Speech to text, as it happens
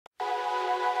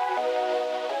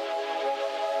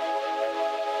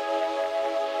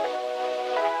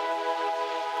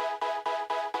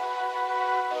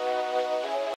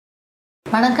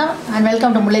வணக்கம் and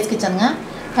welcome to முல்லைஸ் கிச்சனுங்க.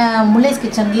 முல்லைஸ்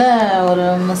கிச்சனில் ஒரு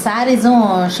சாரீஸும்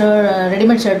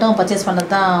ரெடிமேட் ஷர்ட்டும் பர்ச்சேஸ்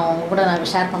பண்ணுறது தான் உங்க கூட நான்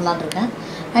ஷேர் பண்ணலான்னு இருக்கேன்.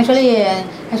 ஆக்சுவலி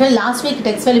லாஸ்ட் வீக்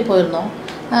டெக்ஸ்வெலி போயிருந்தோம்.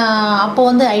 அப்போது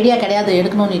வந்து ஐடியா கிடையாது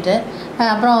எடுக்கணுன்னுட்டு.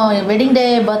 அப்புறம் வெட்டிங் டே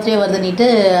பர்த்டே வருதுன்னுட்டு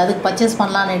அதுக்கு பர்ச்சேஸ்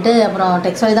பண்ணலான்னுட்டு அப்புறம்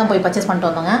டெக்ஸ்வெலி தான் போய் பர்ச்சேஸ் பண்ணிட்டு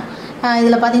வந்தோங்க.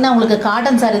 இதில் பார்த்திங்கன்னா உங்களுக்கு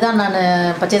காட்டன் சாரீ தான் நான்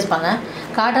பர்ச்சேஸ் பண்ணேன்.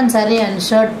 காட்டன் சாரீ அண்ட்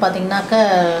ஷர்ட் பார்த்திங்கனாக்க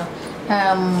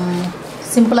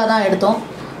சிம்பிளாக தான் எடுத்தோம்.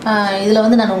 இதில்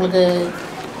வந்து நான் உங்களுக்கு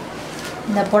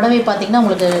இந்த புடவை பார்த்திங்கன்னா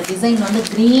உங்களுக்கு டிசைன் வந்து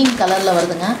க்ரீன் கலரில்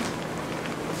வருதுங்க.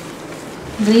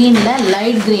 க்ரீனில்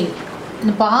லைட் க்ரீன்,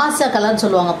 இந்த பாச கலர்னு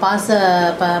சொல்லுவாங்க,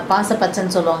 பாச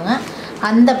பச்சைன்னு சொல்லுவாங்க.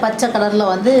 அந்த பச்சை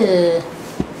கலரில் வந்து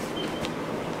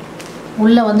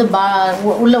உள்ளே வந்து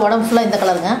உள்ள உடம்பு ஃபுல்லாக இந்த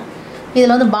கலருங்க.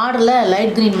 இதில் வந்து பார்டரில்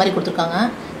லைட் க்ரீன் மாதிரி கொடுத்துருக்காங்க.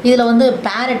 இதில் வந்து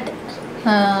பேரட்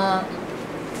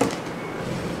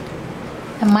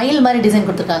மயில் மாதிரி டிசைன்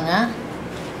கொடுத்துருக்காங்க.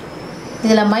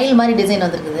 இதில் மயில் மாதிரி டிசைன்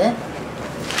வந்துருக்குது.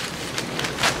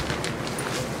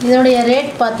 இதனுடைய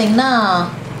ரேட் பார்த்திங்கன்னா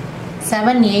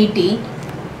 780.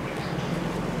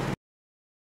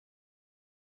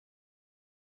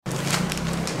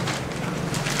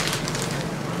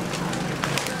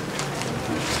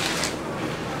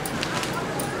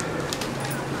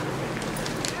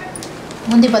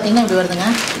 முந்தி பார்த்திங்கன்னா இப்படி வருதுங்க.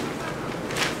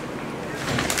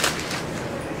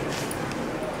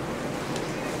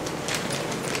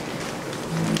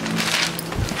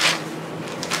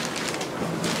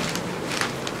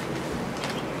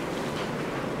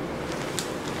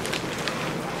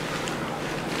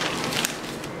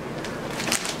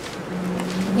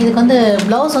 இதுக்கு வந்து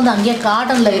ப்ளவுஸ் வந்து அங்கேயே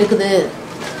காட்டனில் இருக்குது,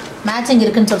 மேட்சிங்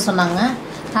இருக்குதுன்னு சொன்னாங்க.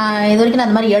 இது வரைக்கும் நான்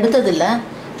அந்த மாதிரி எடுத்ததில்லை.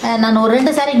 நான் ஒரு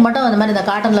 2 சாரீக்கு மட்டும் அந்த மாதிரி இந்த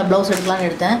காட்டனில் ப்ளவுஸ் எடுக்கலான்னு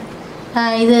எடுத்தேன்.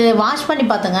 இது வாஷ் பண்ணி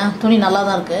பார்த்தேங்க, துணி நல்லா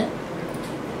தான் இருக்குது.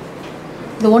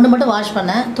 இது ஒன்று மட்டும் வாஷ்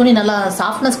பண்ணேன், துணி நல்லா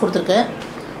சாஃப்ட்னஸ் கொடுத்துருக்கு.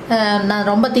 நான்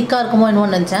ரொம்ப திக்காக இருக்குமோ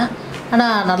என்னமோன்னு நினச்சேன்,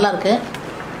 ஆனால் நல்லாயிருக்கு.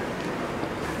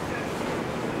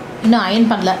 இன்னும் அயன்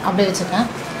பண்ணல, அப்படியே வச்சுருக்கேன்.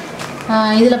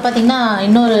 இதில் பார்த்திங்கன்னா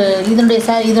இன்னொரு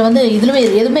இதில் வந்து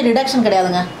எதுவுமே ரிடக்ஷன்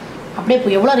கிடையாதுங்க. அப்படியே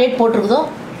இப்போ எவ்வளோ ரேட் போட்டிருக்குதோ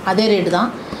அதே ரேட்டு தான்.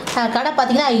 கடை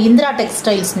பார்த்திங்கன்னா இந்திரா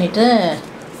டெக்ஸ்டைல்ஸ்னுட்டு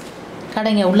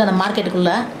கடைங்க உள்ள அந்த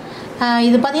மார்க்கெட்டுக்குள்ளே.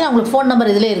 இது பார்த்திங்கன்னா உங்களுக்கு ஃபோன்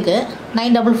நம்பர் இதிலே இருக்குது,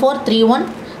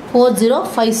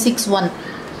 9443140561.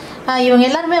 இவங்க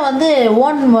எல்லாருமே வந்து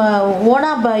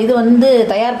ஓனாக இது வந்து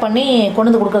தயார் பண்ணி கொண்டு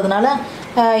வந்து கொடுக்குறதுனால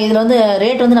இதில் வந்து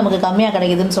ரேட் வந்து நமக்கு கம்மியாக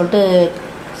கிடைக்குதுன்னு சொல்லிட்டு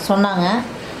சொன்னாங்க.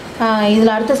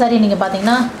 இதில் அடுத்த சாரி நீங்கள்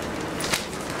பார்த்தீங்கன்னா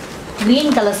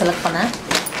க்ரீன் கலர் செலக்ட் பண்ணேன்,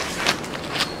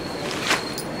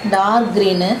 டார்க்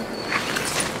க்ரீனு.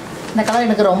 இந்த கலர்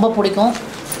எனக்கு ரொம்ப பிடிக்கும்,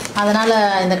 அதனால்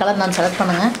இந்த கலர் நான் செலக்ட்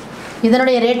பண்ணுங்க.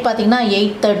 இதனுடைய ரேட் பார்த்திங்கன்னா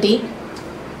 830.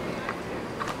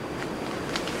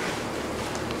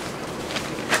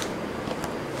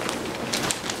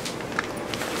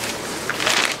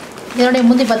 இதனுடைய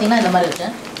முந்தி பார்த்திங்கன்னா இந்த மாதிரி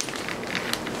இருக்குது.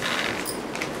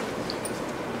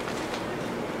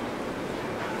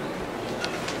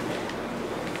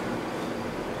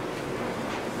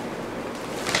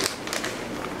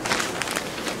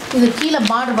 இது கீழே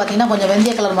பார்டர் பார்த்திங்கன்னா கொஞ்சம்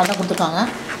வெந்தய கலர் மாதிரி தான் கொடுத்துருக்காங்க,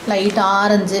 லைட்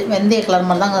ஆரஞ்சு வெந்தய கலர்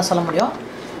மாதிரி தான் சொல்ல முடியும்.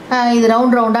 இது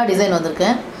ரவுண்டாக டிசைன் வந்திருக்கு.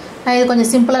 இது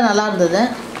கொஞ்சம் சிம்பிளாக நல்லா இருந்தது.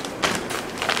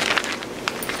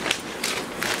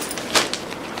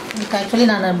 இதுக்கு ஆக்சுவலி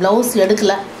நான் ப்ளவுஸ்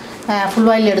எடுக்கலை, ஃபுல்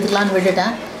வாயில் எடுத்துக்கலான்னு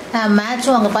விட்டுட்டேன்.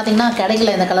 மேட்சும் அங்கே பார்த்திங்கன்னா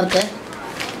கிடைக்கல இந்த கலருக்கு.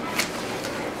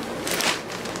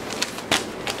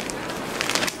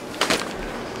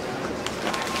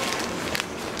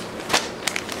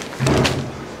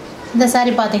 இந்த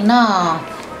சாரீ பார்த்திங்கன்னா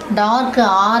டார்க்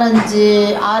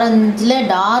ஆரஞ்சில்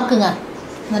டார்க்குங்க.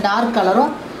 இந்த டார்க்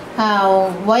கலரும்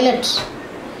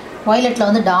வயலட்டில்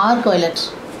வந்து டார்க் வயலட்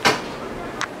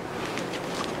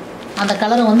அந்த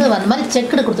கலரும் வந்து அந்த மாதிரி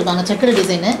செக்குடு கொடுத்துருக்காங்க, செக்குடு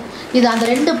டிசைனு. இது அந்த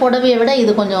 2 புடவையை விட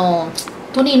இது கொஞ்சம்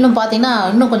துணி இன்னும் பார்த்திங்கன்னா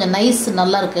இன்னும் கொஞ்சம் நைஸ்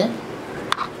நல்லாயிருக்கு.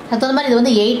 அது தகுந்த மாதிரி இது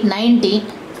வந்து 890.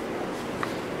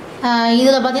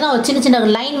 இதில் பார்த்திங்கன்னா ஒரு சின்ன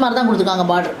லைன் மாதிரி தான் கொடுத்துருக்காங்க,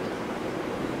 பார்டர்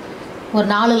ஒரு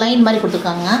 4 லைன் மாதிரி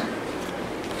கொடுத்துருக்காங்க.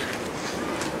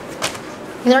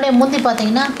 இதனுடைய முந்தி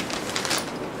பார்த்தீங்கன்னா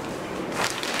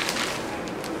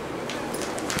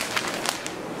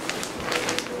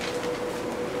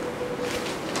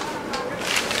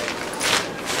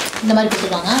இந்த மாதிரி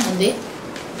கொடுத்துருக்காங்க முந்தி.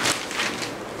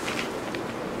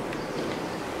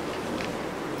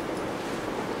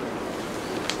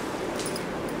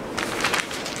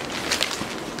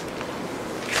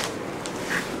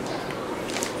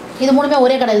 இது மூணுமே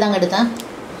ஒரே கடையில் தாங்க எடுத்தேன்,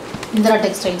 இந்திரா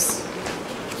டெக்ஸ்டைல்ஸ்.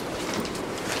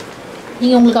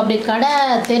 நீங்கள் உங்களுக்கு அப்படி கடை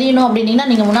தெரியணும் அப்படின்னீங்கன்னா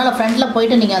நீங்கள் முன்னால் ஃப்ரண்ட்டில்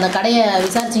போய்ட்டு நீங்கள் அந்த கடையை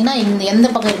விசாரிச்சிங்கன்னா இந்த எந்த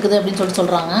பக்கம் இருக்குது அப்படின்னு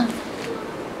சொல்கிறாங்க.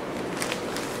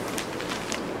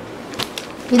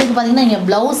 இதுக்கு பார்த்தீங்கன்னா இங்கே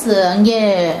ப்ளவுஸ் அங்கேயே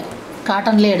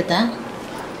காட்டன்லேயே எடுத்தேன்.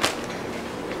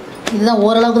 இதுதான்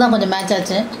ஓரளவுக்கு தான் கொஞ்சம் மேட்ச்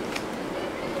ஆச்சு.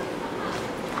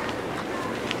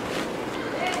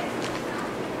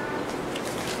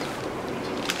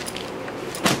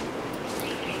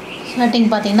 ஷர்ட்டிங்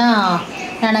பார்த்தீங்கன்னா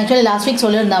நான் ஆக்சுவலி லாஸ்ட் வீக்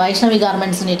சொல்லியிருந்தேன் வைஷ்ணவி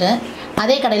கார்மெண்ட்ஸ்னுட்டு,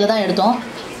 அதே கடையில் தான் எடுத்தோம்.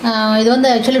 இது வந்து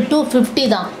ஆக்சுவலி 250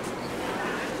 தான்,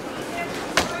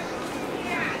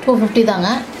 250 தாங்க.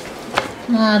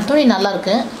 துணி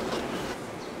நல்லாயிருக்கு.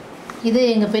 இது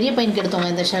எங்கள் பெரிய பையனுக்கு எடுத்தோங்க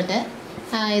இந்த ஷர்ட்டு.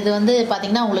 இது வந்து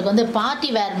பார்த்திங்கன்னா உங்களுக்கு வந்து பார்ட்டி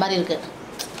வேர் மாதிரி இருக்குது,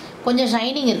 கொஞ்சம்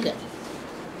ஷைனிங் இருக்குது.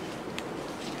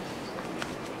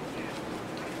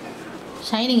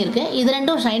 ஷைனிங் இருக்குது. இது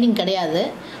ரெண்டும் ஷைனிங் கிடையாது.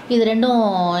 இது ரெண்டும்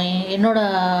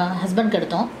என்னோடய ஹஸ்பண்ட்க்கு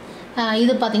எடுத்தோம்.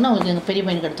 இது பார்த்திங்கன்னா உங்களுக்கு எங்கள் பெரிய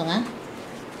பையனுக்கு எடுத்தோங்க.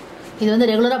 இது வந்து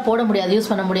ரெகுலராக போட முடியாது,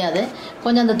 யூஸ் பண்ண முடியாது.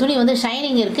 கொஞ்சம் அந்த துணி வந்து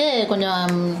ஷைனிங் இருக்குது.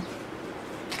 கொஞ்சம்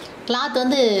கிளாத்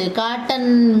வந்து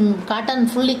காட்டன்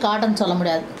ஃபுல்லி காட்டன் சொல்ல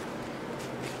முடியாது.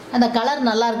 அந்த கலர்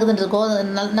நல்லா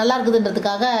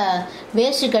இருக்குதுன்றதுக்காக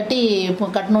வேஷ்டி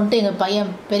கட்டணுன்ட்டு எங்கள்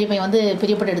பெரிய பையன் வந்து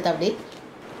பிரியப்பட்டு எடுத்தா. அப்படி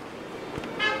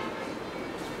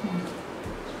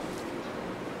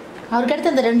அவருக்கு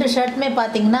எடுத்த இந்த 2 ஷர்ட்டுமே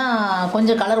பார்த்தீங்கன்னா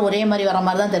கொஞ்சம் கலர் ஒரே மாதிரி வர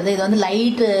மாதிரி தான் தெரியுது. இது வந்து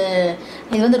லைட்டு,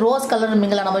 இது வந்து ரோஸ் கலர்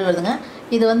மிங்கிளான மாதிரி வருதுங்க.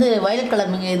 இது வந்து வயலட்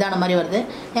கலர் இதான மாதிரி வருது.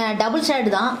 டபுள்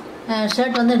ஷேடு தான்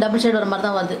ஷர்ட், வந்து டபுள் ஷேட் வர மாதிரி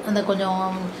தான் வருது. அந்த கொஞ்சம்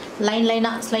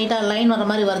லைனாக ஸ்லைட்டாக லைன் வர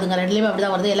மாதிரி வருதுங்க. ரெண்டுலேயுமே அப்படி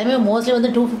தான் வருது. எல்லாமே மோஸ்ட்லி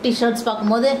வந்து 250 ஷர்ட்ஸ்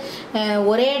பார்க்கும்போது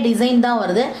ஒரே டிசைன் தான்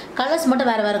வருது. கலர்ஸ் மட்டும்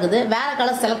வேறு இருக்குது. வேறு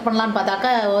கலர்ஸ் செலக்ட் பண்ணலான்னு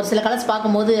பார்த்தாக்கா ஒரு சில கலர்ஸ்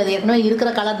பார்க்கும்போது அது ஏற்கனவே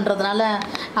இருக்கிற கலர்ன்றதுனால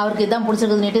அவருக்கு இதுதான்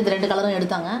பிடிச்சிருக்குதுன்னுட்டு இந்த 2 கலரும்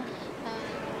எடுத்தாங்க.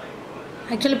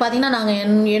 ஆக்சுவலி பார்த்திங்கன்னா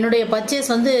நாங்கள் என்னுடைய பர்ச்சேஸ்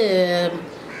வந்து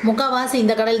முக்கால்வாசி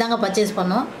இந்த கடையில் தாங்க பர்ச்சேஸ்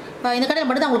பண்ணோம். இந்த கடையில்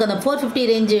மட்டும் தான் உங்களுக்கு அந்த 450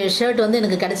 ரேஞ்சு ஷர்ட் வந்து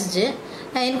எனக்கு கிடச்சிச்சு.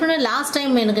 எனக்கு லாஸ்ட்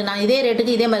டைம் நான் இதே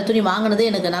ரேட்டுக்கு இதே மாதிரி துணி வாங்கினது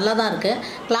எனக்கு நல்லா தான் இருக்குது.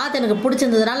 கிளாத் எனக்கு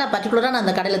பிடிச்சிருந்ததுனால பர்டிகுலராக நான்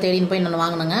அந்த கடையில் தேடின்னு போய் நான்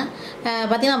வாங்கினேங்க.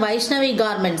 பார்த்திங்கன்னா வைஷ்ணவி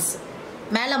கார்மெண்ட்ஸ்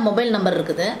மேலே மொபைல் நம்பர்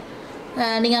இருக்குது.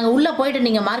 நீங்கள் அங்கே உள்ளே போய்ட்டு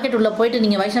நீங்கள் மார்க்கெட் உள்ளே போய்ட்டு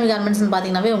நீங்கள் வைஷ்ணவி கார்மெண்ட்ஸ்னு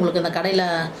பார்த்தீங்கன்னாவே உங்களுக்கு இந்த கடையில்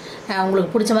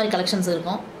உங்களுக்கு பிடிச்ச மாதிரி கலெக்ஷன்ஸ்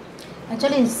இருக்கும்.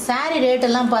 ஆக்சுவலி சாரீ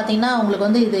ரேட்டெல்லாம் பார்த்தீங்கன்னா உங்களுக்கு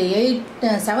வந்து இது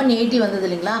 780 வந்தது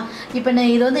இல்லைங்களா. இப்போ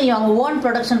இது வந்து அவங்க ஓன்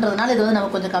ப்ரொடக்ஷன்றதுனால இது வந்து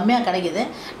நமக்கு கொஞ்சம் கம்மியாக கிடைக்குது.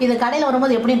 இது கடையில்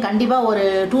வரும்போது எப்படியும் கண்டிப்பாக ஒரு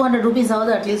 200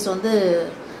 ருபீஸாவது அட்லீஸ்ட் வந்து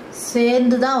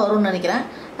சேர்ந்து தான் வரும்னு நினைக்கிறேன்.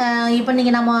 இப்போ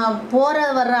நீங்கள் நம்ம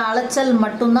வர்ற அலைச்சல்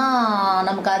மட்டும்தான்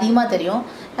நமக்கு அதிகமாக தெரியும்.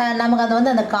 நமக்கு அது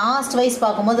வந்து அந்த காஸ்ட் வைஸ்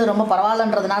பார்க்கும்போது ரொம்ப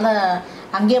பரவாயில்லன்றதுனால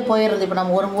அங்கேயே போயிடுறது. இப்போ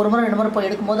நம்ம ஒரு முறை 2 முறை போய்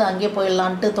எடுக்கும்போது அங்கேயே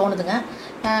போயிடலான்ட்டு தோணுதுங்க.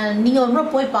 நீங்கள் ஒரு முறை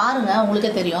போய் பாருங்கள்,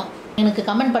 உங்களுக்கே தெரியும். எனக்கு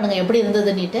கமெண்ட் பண்ணுங்கள் எப்படி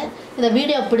இருந்ததுன்னுட்டு. இந்த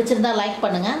வீடியோ பிடிச்சிருந்தால் லைக்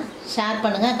பண்ணுங்கள், ஷேர்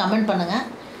பண்ணுங்கள், கமெண்ட் பண்ணுங்கள்.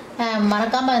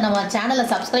 மறக்காமல் நம்ம சேனலை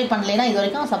சப்ஸ்கிரைப் பண்ணலைன்னா, இது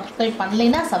வரைக்கும் சப்ஸ்கிரைப்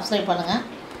பண்ணலைன்னா சப்ஸ்கிரைப் பண்ணுங்கள்.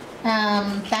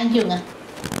 தேங்க்யூங்க.